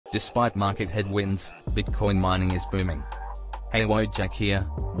Despite market headwinds, Bitcoin mining is booming. Hey Jack here,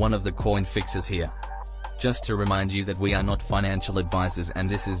 one of the coin fixers here. Just to remind you that we are not financial advisors and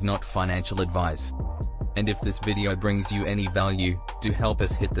this is not financial advice. And if this video brings you any value, do help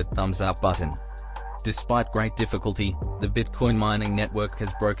us hit the thumbs up button. Despite great difficulty, the Bitcoin mining network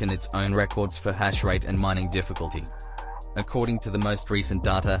has broken its own records for hash rate and mining difficulty. According to the most recent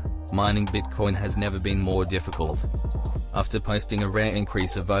data, mining Bitcoin has never been more difficult. After posting a rare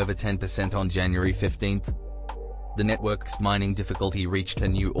increase of over 10% on January 15th, the network's mining difficulty reached a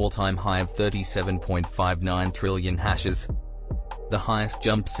new all-time high of 37.59 trillion hashes. The highest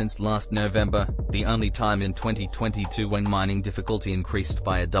jump since last November, the only time in 2022 when mining difficulty increased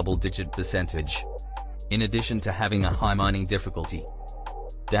by a double-digit percentage. In addition to having a high mining difficulty,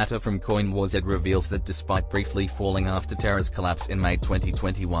 data from CoinWars reveals that despite briefly falling after Terra's collapse in May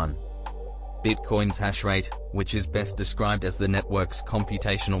 2021, Bitcoin's hash rate, which is best described as the network's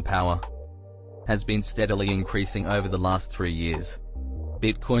computational power, has been steadily increasing over the last 3 years.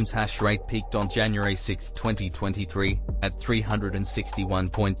 Bitcoin's hash rate peaked on January 6, 2023, at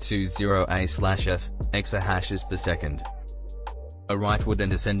 361.20 exahashes per second. A rightward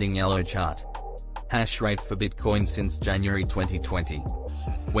and ascending yellow chart. Hash rate for Bitcoin since January 2020.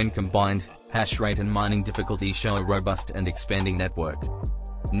 When combined, hash rate and mining difficulty show a robust and expanding network.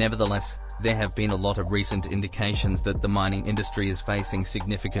 Nevertheless, there have been a lot of recent indications that the mining industry is facing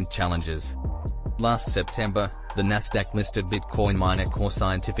significant challenges. Last September, the Nasdaq-listed Bitcoin miner Core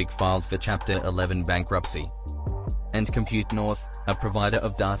Scientific filed for Chapter 11 bankruptcy. And Compute North, a provider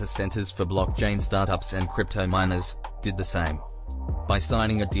of data centers for blockchain startups and crypto miners, did the same. By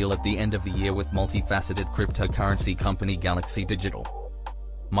signing a deal at the end of the year with multifaceted cryptocurrency company Galaxy Digital,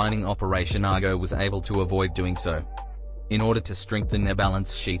 mining operation Argo was able to avoid doing so. In order to strengthen their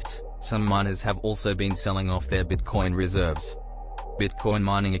balance sheets, some miners have also been selling off their Bitcoin reserves. Bitcoin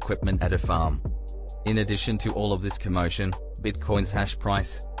mining equipment at a farm. In addition to all of this commotion, Bitcoin's hash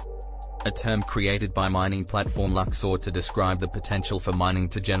price, a term created by mining platform Luxor to describe the potential for mining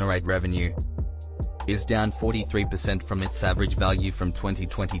to generate revenue, is down 43% from its average value from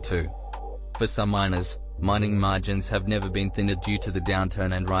 2022. For some miners, mining margins have never been thinner due to the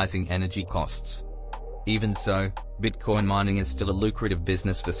downturn and rising energy costs. Even so, Bitcoin mining is still a lucrative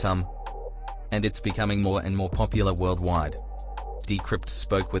business for some, and it's becoming more and more popular worldwide. Decrypt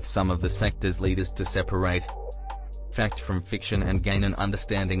spoke with some of the sector's leaders to separate fact from fiction and gain an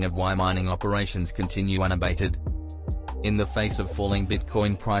understanding of why mining operations continue unabated in the face of falling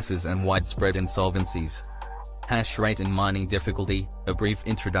Bitcoin prices and widespread insolvencies. Hash rate and mining difficulty, a brief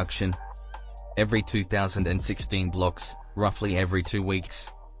introduction. Every 2016 blocks, roughly every 2 weeks,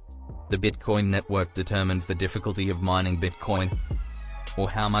 the Bitcoin network determines the difficulty of mining Bitcoin, or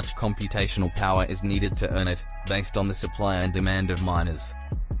how much computational power is needed to earn it, based on the supply and demand of miners.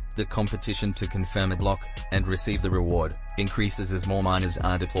 The competition to confirm a block, and receive the reward, increases as more miners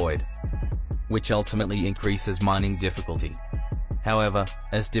are deployed, which ultimately increases mining difficulty. However,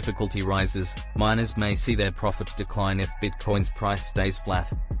 as difficulty rises, miners may see their profits decline if Bitcoin's price stays flat,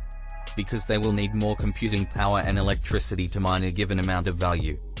 because they will need more computing power and electricity to mine a given amount of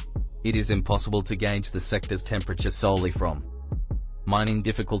value. It is impossible to gauge the sector's temperature solely from mining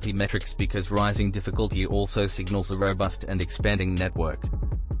difficulty metrics because rising difficulty also signals a robust and expanding network.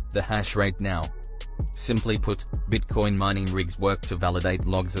 The hash rate now. Simply put, Bitcoin mining rigs work to validate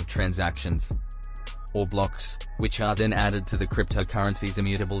logs of transactions, or blocks, which are then added to the cryptocurrency's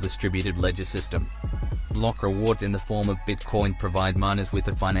immutable distributed ledger system. Block rewards in the form of Bitcoin provide miners with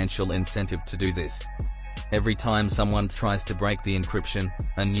a financial incentive to do this. Every time someone tries to break the encryption,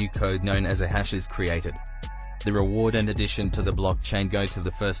 a new code known as a hash is created. The reward and addition to the blockchain go to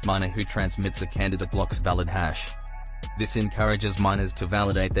the first miner who transmits a candidate block's valid hash. This encourages miners to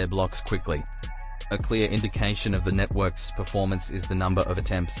validate their blocks quickly. A clear indication of the network's performance is the number of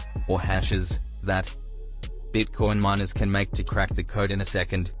attempts, or hashes, that Bitcoin miners can make to crack the code in a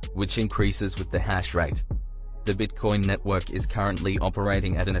second, which increases with the hash rate. The Bitcoin network is currently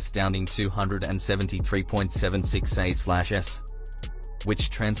operating at an astounding 273.76 A/s, which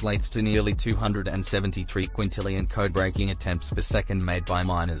translates to nearly 273 quintillion code-breaking attempts per second made by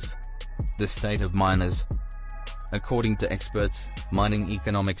miners. The state of miners. According to experts, mining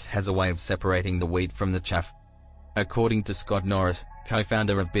economics has a way of separating the wheat from the chaff. According to Scott Norris,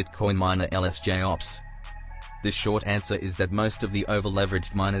 co-founder of Bitcoin miner LSJ Ops, the short answer is that most of the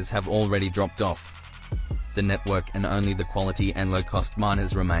over-leveraged miners have already dropped off the network and only the quality and low-cost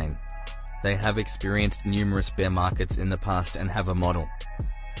miners remain. They have experienced numerous bear markets in the past and have a model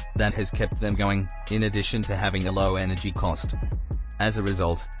that has kept them going, in addition to having a low energy cost. As a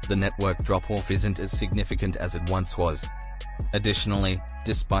result, the network drop-off isn't as significant as it once was. Additionally,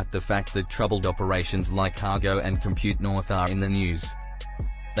 despite the fact that troubled operations like Cargo and Compute North are in the news,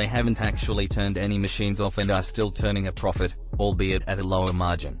 they haven't actually turned any machines off and are still turning a profit, albeit at a lower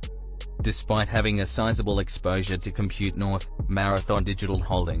margin. Despite having a sizable exposure to Compute North, Marathon Digital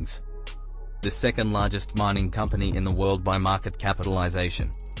Holdings, the second largest mining company in the world by market capitalization,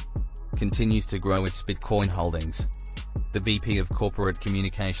 continues to grow its Bitcoin holdings. The VP of Corporate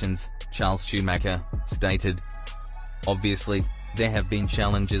Communications, Charles Schumacher, stated, "Obviously, there have been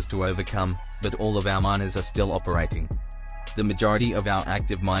challenges to overcome, but all of our miners are still operating. The majority of our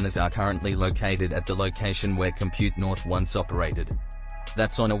active miners are currently located at the location where Compute North once operated.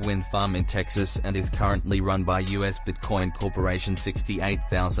 That's on a wind farm in Texas and is currently run by US Bitcoin Corporation.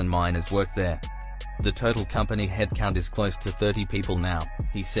 68,000 miners work there. The total company headcount is close to 30 people now,"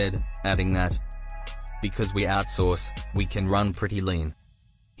 he said, adding that, "Because we outsource, we can run pretty lean."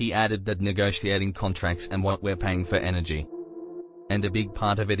 He added that negotiating contracts and what we're paying for energy, and a big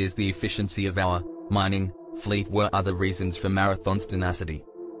part of it is the efficiency of our mining fleet, were other reasons for Marathon's tenacity.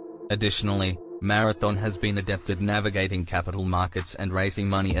 Additionally, Marathon has been adept at navigating capital markets and raising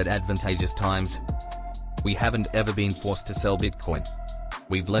money at advantageous times. "We haven't ever been forced to sell Bitcoin.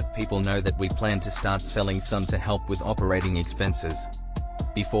 We've let people know that we plan to start selling some to help with operating expenses.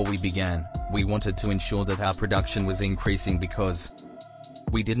 Before we began, we wanted to ensure that our production was increasing because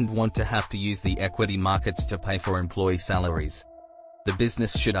we didn't want to have to use the equity markets to pay for employee salaries. The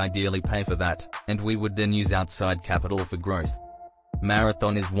business should ideally pay for that, and we would then use outside capital for growth."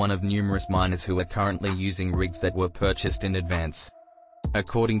 Marathon is one of numerous miners who are currently using rigs that were purchased in advance.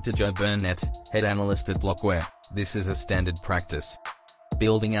 According to Joe Burnett, head analyst at Blockware, this is a standard practice.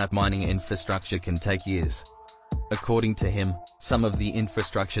 Building out mining infrastructure can take years. According to him, some of the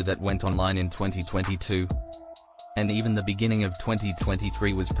infrastructure that went online in 2022 and even the beginning of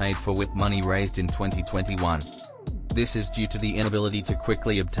 2023 was paid for with money raised in 2021. This is due to the inability to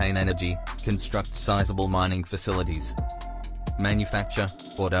quickly obtain energy, construct sizable mining facilities, manufacture,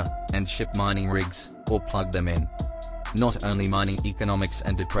 order, and ship mining rigs, or plug them in. Not only mining economics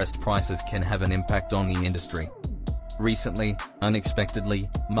and depressed prices can have an impact on the industry. Recently, unexpectedly,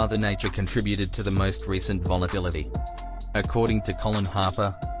 Mother Nature contributed to the most recent volatility. According to Colin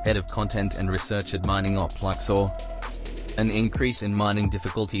Harper, head of content and research at Mining Op Luxor, an increase in mining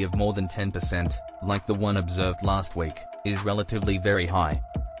difficulty of more than 10%, like the one observed last week, is relatively very high.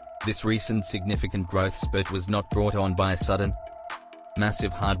 This recent significant growth spurt was not brought on by a sudden,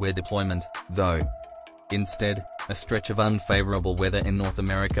 massive hardware deployment, though. Instead, a stretch of unfavorable weather in North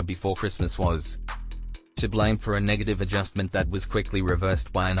America before Christmas was to blame for a negative adjustment that was quickly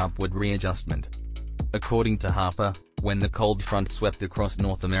reversed by an upward readjustment. According to Harper, when the cold front swept across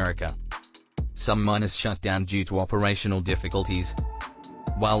North America, some miners shut down due to operational difficulties,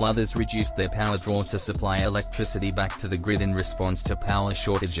 while others reduced their power draw to supply electricity back to the grid in response to power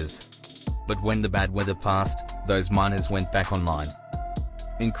shortages. But when the bad weather passed, those miners went back online,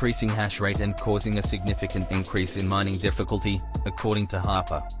 increasing hash rate and causing a significant increase in mining difficulty. According to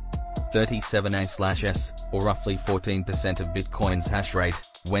Harper, 37A/S, or roughly 14% of Bitcoin's hash rate,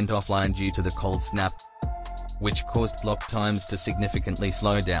 went offline due to the cold snap, which caused block times to significantly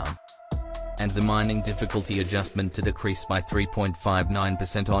slow down, and the mining difficulty adjustment to decrease by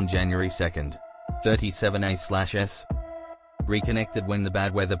 3.59% on January 2nd. 37A/S reconnected when the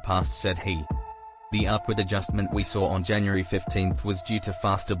bad weather passed, said he. The upward adjustment we saw on January 15th was due to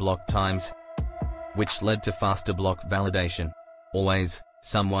faster block times, which led to faster block validation. Always,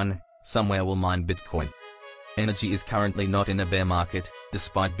 someone, somewhere will mine Bitcoin. Energy is currently not in a bear market,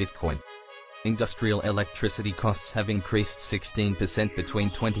 despite Bitcoin. Industrial electricity costs have increased 16% between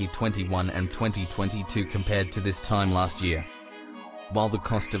 2021 and 2022 compared to this time last year, while the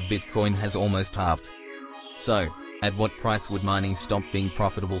cost of Bitcoin has almost halved. So, at what price would mining stop being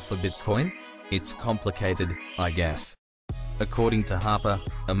profitable for Bitcoin? It's complicated, I guess. According to Harper,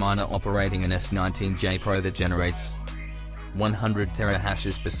 a miner operating an S19j Pro that generates 100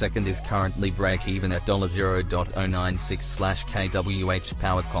 terahashes per second is currently break-even at $0.096/kWh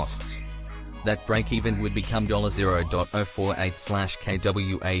power costs. That break-even would become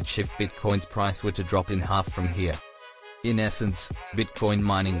 $0.048/kWh if Bitcoin's price were to drop in half from here. In essence, Bitcoin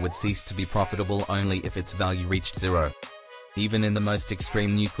mining would cease to be profitable only if its value reached zero. Even in the most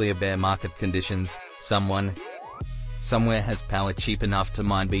extreme nuclear bear market conditions, someone, somewhere has power cheap enough to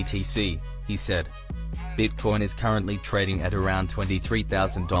mine BTC, he said. Bitcoin is currently trading at around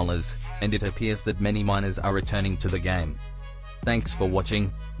 $23,000, and it appears that many miners are returning to the game. Thanks for watching.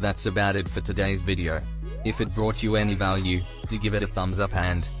 That's about it for today's video. If it brought you any value, do give it a thumbs up,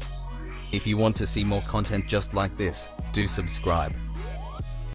 and if you want to see more content just like this, do subscribe.